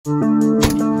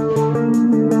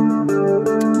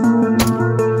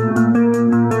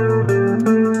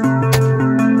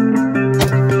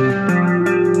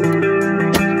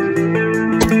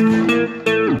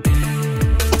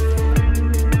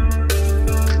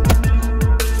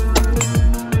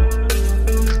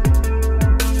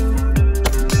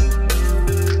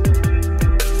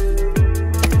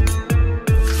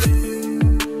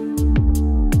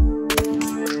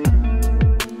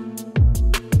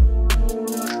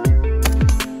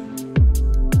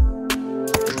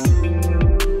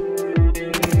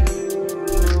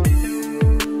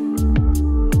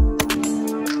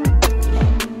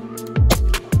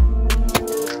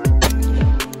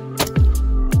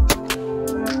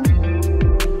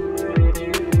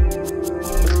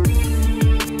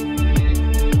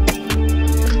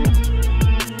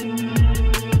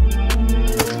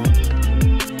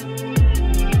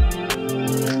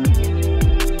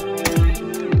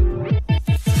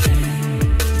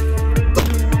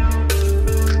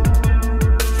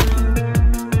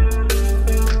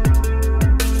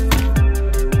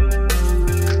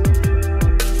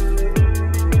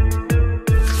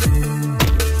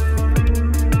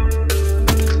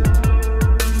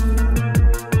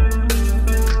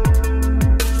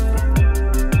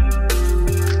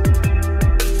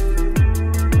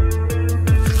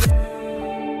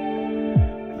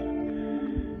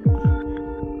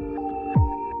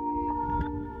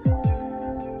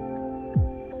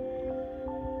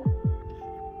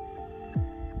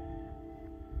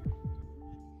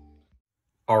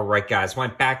All right, guys,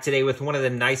 went back today with one of the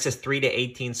nicest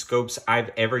 3-18 scopes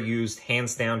I've ever used,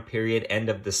 hands down, period, end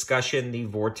of discussion, the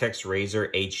Vortex Razor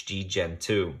HD Gen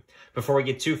 2. Before we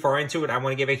get too far into it, I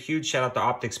want to give a huge shout out to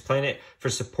Optics Planet for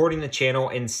supporting the channel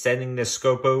and sending this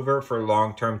scope over for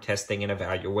long-term testing and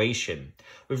evaluation.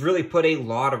 We've really put a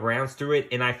lot of rounds through it,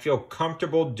 and I feel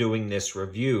comfortable doing this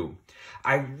review.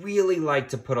 I really like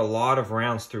to put a lot of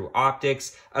rounds through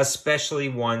optics, especially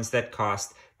ones that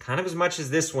cost kind of as much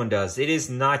as this one does. It is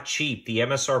not cheap. The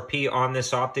MSRP on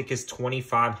this optic is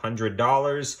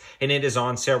 $2,500, and it is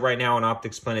on sale right now on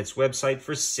Optics Planet's website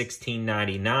for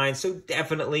 $16.99, so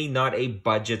definitely not a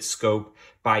budget scope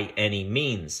by any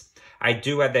means. I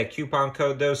do have that coupon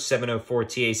code, though,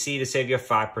 704TAC, to save you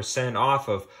 5% off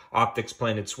of Optics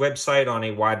Planet's website on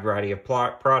a wide variety of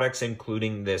products,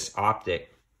 including this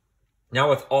optic.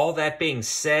 Now, with all that being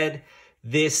said,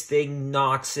 this thing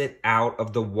knocks it out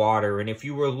of the water. And if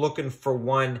you were looking for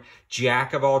one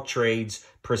jack of all trades,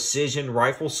 precision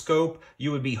rifle scope,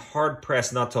 you would be hard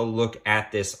pressed not to look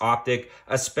at this optic,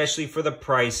 especially for the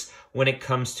price when it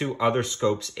comes to other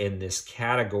scopes in this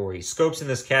category. Scopes in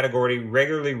this category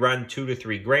regularly run $2 to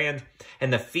 $3 grand,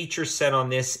 and the feature set on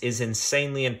this is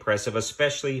insanely impressive,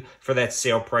 especially for that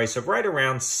sale price of right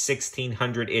around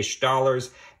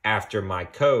 $1,600-ish after my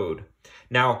code.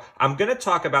 Now, I'm going to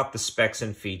talk about the specs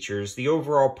and features, the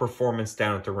overall performance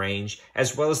down at the range,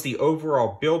 as well as the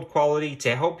overall build quality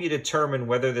to help you determine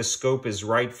whether the scope is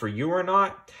right for you or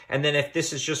not. And then if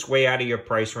this is just way out of your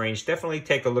price range, definitely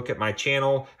take a look at my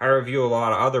channel. I review a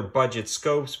lot of other budget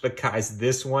scopes, but guys,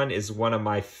 this one is one of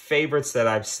my favorites that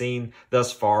I've seen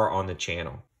thus far on the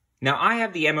channel. Now, I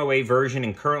have the MOA version,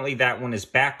 and currently that one is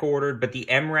back ordered, but the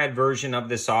MOAW version of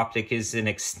this optic is an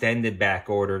extended back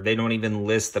order. They don't even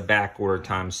list the back order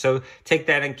time, so take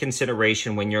that in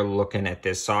consideration when you're looking at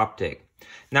this optic.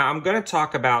 Now, I'm going to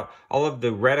talk about all of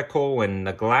the reticle and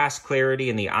the glass clarity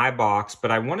and the eye box,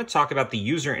 but I want to talk about the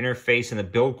user interface and the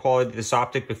build quality of this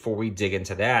optic before we dig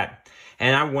into that.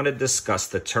 And I want to discuss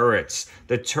the turrets.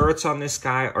 The turrets on this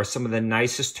guy are some of the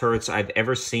nicest turrets I've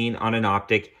ever seen on an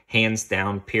optic, hands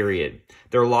down, period.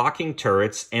 They're locking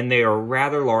turrets, and they are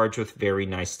rather large with very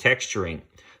nice texturing.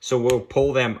 So we'll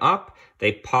pull them up.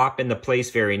 They pop into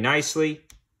place very nicely.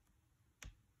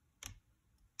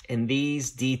 And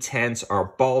these D10s are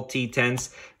ball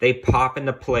T10s. They pop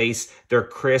into place. They're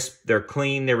crisp. They're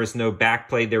clean. There is no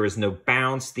backplay. There is no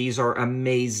bounce. These are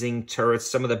amazing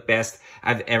turrets. Some of the best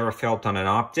I've ever felt on an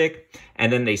optic.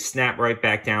 And then they snap right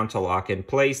back down to lock in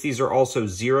place. These are also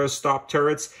zero stop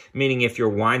turrets, meaning if you're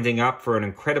winding up for an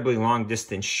incredibly long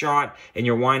distance shot and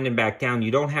you're winding back down,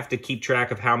 you don't have to keep track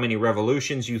of how many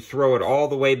revolutions. You throw it all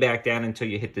the way back down until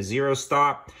you hit the zero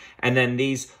stop. And then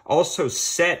these also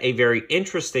set a very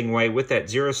interesting way with that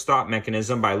zero stop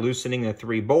mechanism by loosening the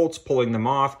 3 bolts, pulling them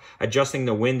off, adjusting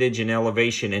the windage and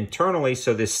elevation internally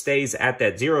so this stays at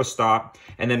that zero stop,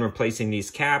 and then replacing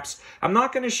these caps. I'm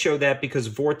not going to show that because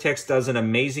Vortex does an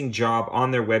amazing job on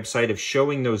their website of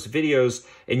showing those videos,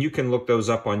 and you can look those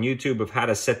up on YouTube of how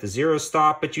to set the zero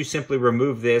stop, but you simply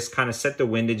remove this, kind of set the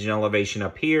windage and elevation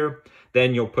up here.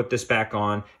 Then you'll put this back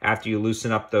on after you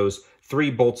loosen up those 3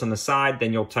 bolts on the side,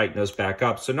 then you'll tighten those back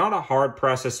up. So not a hard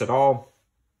process at all.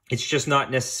 It's just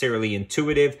not necessarily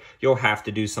intuitive. You'll have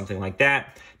to do something like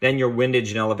that. Then your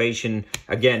windage and elevation,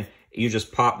 again, you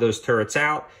just pop those turrets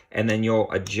out and then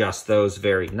you'll adjust those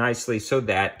very nicely. So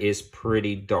that is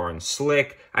pretty darn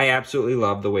slick. I absolutely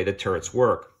love the way the turrets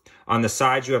work. On the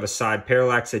sides, you have a side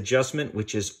parallax adjustment,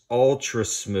 which is ultra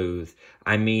smooth.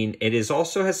 I mean, it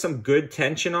also has some good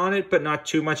tension on it, but not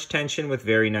too much tension, with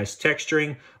very nice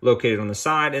texturing located on the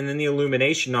side. And then the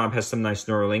illumination knob has some nice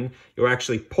knurling. You'll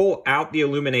actually pull out the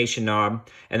illumination knob,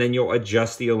 and then you'll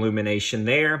adjust the illumination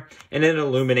there. And then it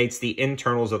illuminates the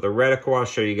internals of the reticle. I'll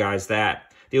show you guys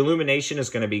that. The illumination is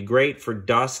going to be great for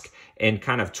dusk and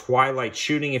kind of twilight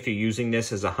shooting if you're using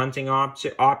this as a hunting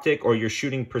optic or you're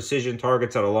shooting precision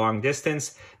targets at a long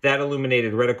distance. That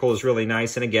illuminated reticle is really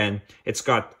nice. And again, it's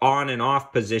got on and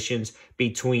off positions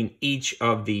between each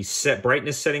of the set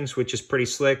brightness settings, which is pretty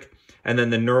slick. And then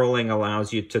the knurling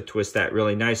allows you to twist that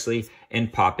really nicely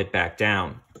and pop it back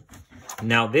down.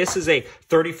 Now, this is a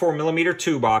 34mm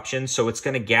tube option, so it's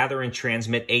going to gather and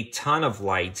transmit a ton of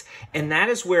light, and that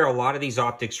is where a lot of these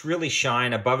optics really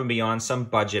shine above and beyond some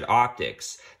budget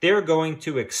optics. They're going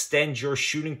to extend your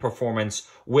shooting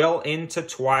performance well into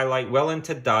twilight, well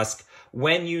into dusk,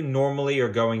 when you normally are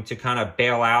going to kind of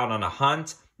bail out on a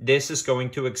hunt. This is going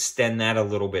to extend that a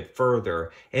little bit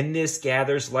further, and this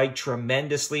gathers light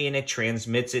tremendously, and it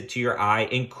transmits it to your eye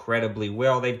incredibly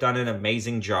well. They've done an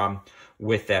amazing job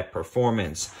with that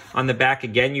performance. On the back,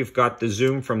 again, you've got the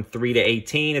zoom from 3 to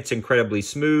 18. It's incredibly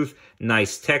smooth,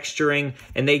 nice texturing,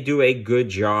 and they do a good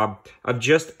job of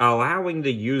just allowing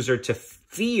the user to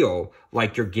feel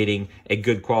like you're getting a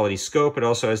good quality scope. It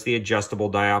also has the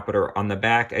adjustable diopter on the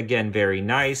back. Again, very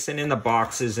nice. And in the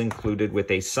box is included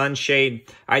with a sunshade.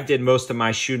 I did most of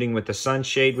my shooting with the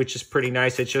sunshade, which is pretty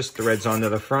nice. It just threads onto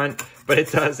the front, but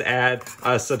it does add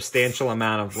a substantial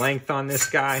amount of length on this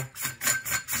guy.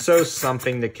 So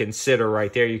something to consider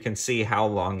right there. You can see how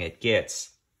long it gets.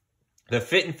 The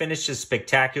fit and finish is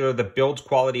spectacular. The build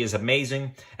quality is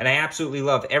amazing. And I absolutely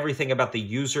love everything about the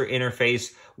user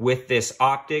interface with this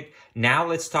optic. Now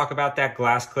let's talk about that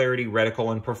glass clarity,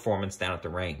 reticle, and performance down at the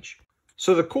range.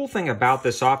 So the cool thing about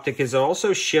this optic is it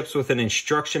also ships with an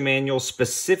instruction manual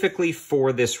specifically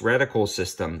for this reticle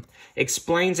system.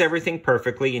 Explains everything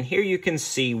perfectly, and here you can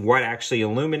see what actually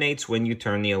illuminates when you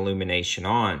turn the illumination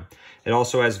on. It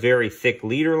also has very thick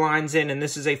leader lines in, and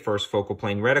this is a first focal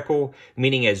plane reticle,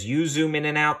 meaning as you zoom in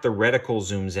and out, the reticle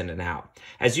zooms in and out.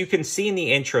 As you can see in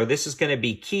the intro, this is going to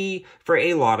be key for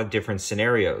a lot of different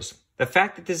scenarios. The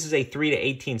fact that this is a 3 to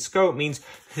 18 scope means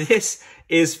this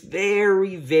is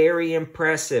very, very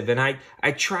impressive. And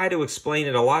I try to explain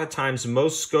it a lot of times.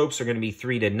 Most scopes are going to be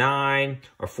 3 to 9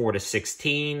 or 4 to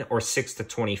 16 or 6 to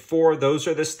 24. Those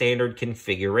are the standard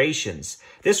configurations.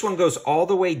 This one goes all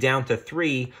the way down to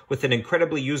 3 with an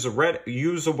incredibly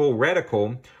usable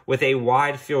reticle with a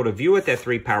wide field of view at that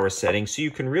 3 power setting. So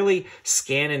you can really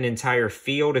scan an entire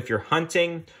field. If you're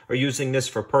hunting or using this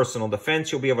for personal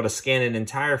defense, you'll be able to scan an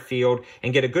entire field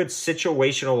and get a good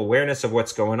situational awareness of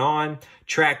what's going on,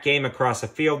 track game across a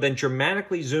field, then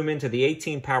dramatically zoom into the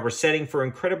 18 power setting for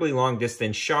incredibly long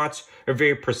distance shots or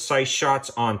very precise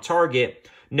shots on target,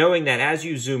 knowing that as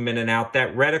you zoom in and out,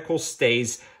 that reticle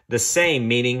stays the same,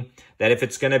 meaning that if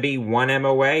it's going to be 1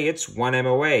 MOA, it's 1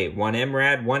 MOA, 1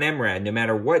 MRAD, 1 MRAD. No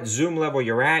matter what zoom level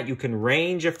you're at, you can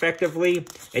range effectively,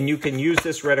 and you can use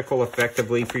this reticle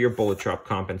effectively for your bullet drop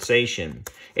compensation.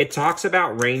 It talks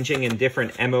about ranging in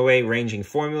different MOA ranging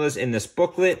formulas in this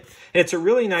booklet, and it's a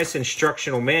really nice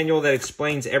instructional manual that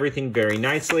explains everything very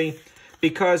nicely.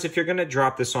 Because if you're going to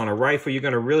drop this on a rifle, you're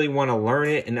going to really want to learn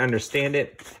it and understand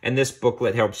it, and this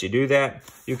booklet helps you do that.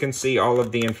 You can see all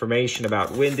of the information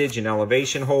about windage and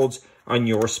elevation holds on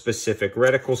your specific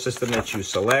reticle system that you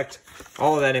select.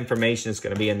 All of that information is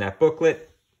going to be in that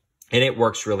booklet, and it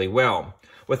works really well.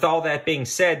 With all that being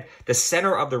said, the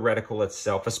center of the reticle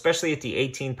itself, especially at the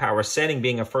 18 power setting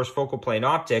being a first focal plane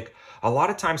optic, a lot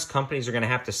of times companies are going to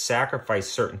have to sacrifice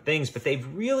certain things, but they've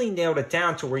really nailed it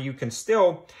down to where you can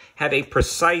still have a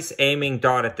precise aiming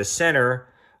dot at the center,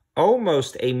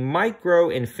 almost a micro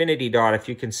infinity dot, if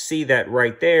you can see that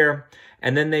right there.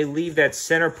 And then they leave that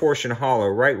center portion hollow,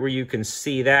 right where you can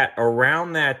see that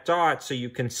around that dot, so you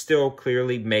can still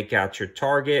clearly make out your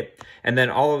target. And then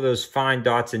all of those fine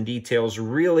dots and details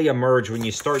really emerge when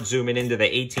you start zooming into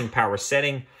the 18 power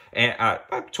setting. And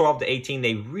about 12 to 18,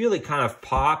 they really kind of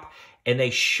pop, and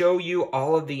they show you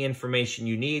all of the information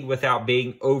you need without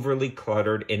being overly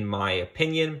cluttered, in my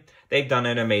opinion. They've done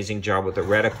an amazing job with the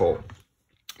reticle.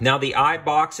 Now, the eye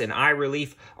box and eye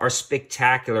relief are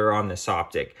spectacular on this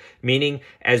optic, meaning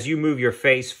as you move your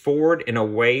face forward and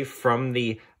away from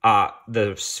the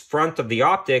front of the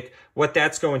optic, what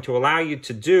that's going to allow you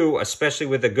to do, especially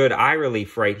with a good eye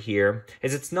relief right here,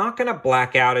 is it's not going to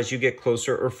black out as you get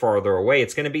closer or farther away.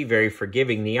 It's going to be very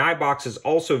forgiving. The eye box is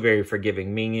also very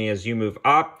forgiving, meaning as you move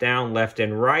up, down, left,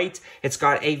 and right, it's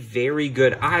got a very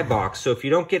good eye box. So if you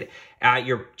don't get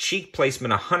your cheek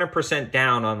placement 100%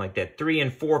 down on like that 3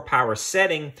 and 4 power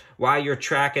setting while you're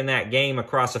tracking that game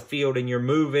across a field and you're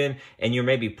moving and you're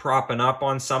maybe propping up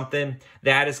on something,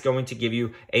 that is going to give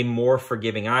you a more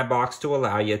forgiving eye box to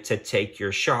allow you to take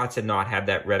your shots and not have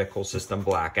that reticle system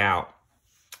black out.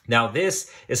 Now,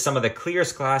 this is some of the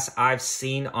clearest glass I've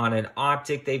seen on an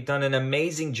optic. They've done an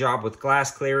amazing job with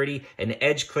glass clarity and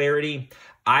edge clarity.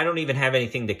 I don't even have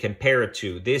anything to compare it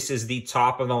to. This is the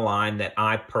top of the line that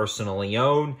I personally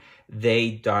own.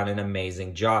 They've done an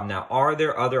amazing job. Now, are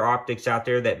there other optics out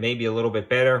there that may be a little bit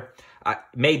better?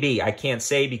 Maybe. I can't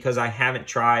say because I haven't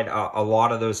tried a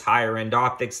lot of those higher end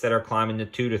optics that are climbing to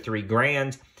 $2 to $3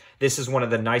 grand. This is one of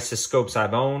the nicest scopes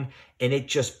I've owned, and it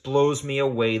just blows me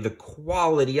away, the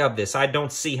quality of this. I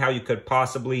don't see how you could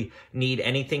possibly need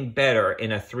anything better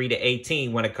in a 3 to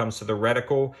 18 when it comes to the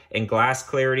reticle and glass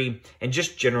clarity and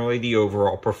just generally the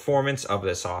overall performance of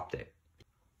this optic.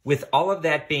 With all of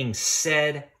that being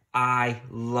said, I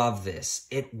love this.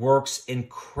 It works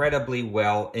incredibly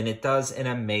well, and it does an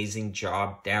amazing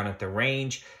job down at the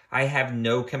range. I have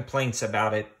no complaints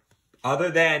about it,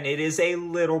 other than it is a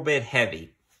little bit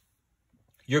heavy.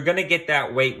 You're going to get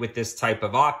that weight with this type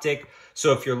of optic.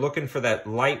 So if you're looking for that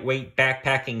lightweight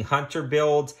backpacking hunter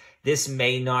build, this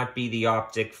may not be the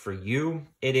optic for you.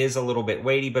 It is a little bit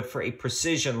weighty, but for a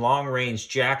precision, long-range,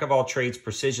 jack-of-all-trades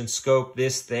precision scope,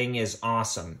 this thing is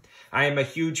awesome. I am a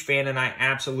huge fan, and I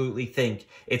absolutely think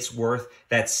it's worth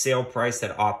that sale price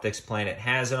that Optics Planet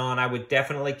has it on. I would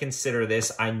definitely consider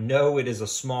this. I know it is a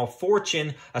small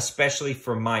fortune, especially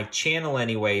for my channel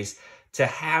anyways, to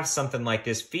have something like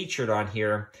this featured on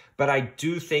here, but I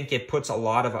do think it puts a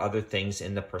lot of other things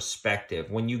into perspective.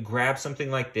 When you grab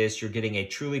something like this, you're getting a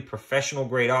truly professional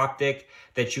grade optic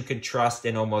that you can trust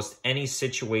in almost any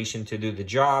situation to do the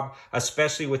job,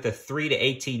 especially with the 3 to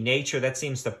 18 nature. That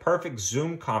seems the perfect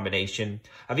zoom combination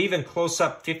of even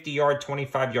close-up 50-yard,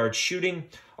 25-yard shooting,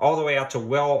 all the way out to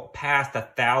well past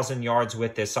 1,000 yards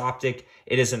with this optic.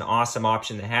 It is an awesome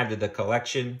option to have to the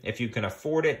collection. If you can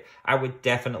afford it, I would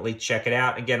definitely check it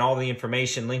out. Again, all the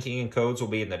information, linking, and codes will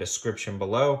be in the description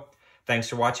below. Thanks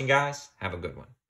for watching, guys. Have a good one.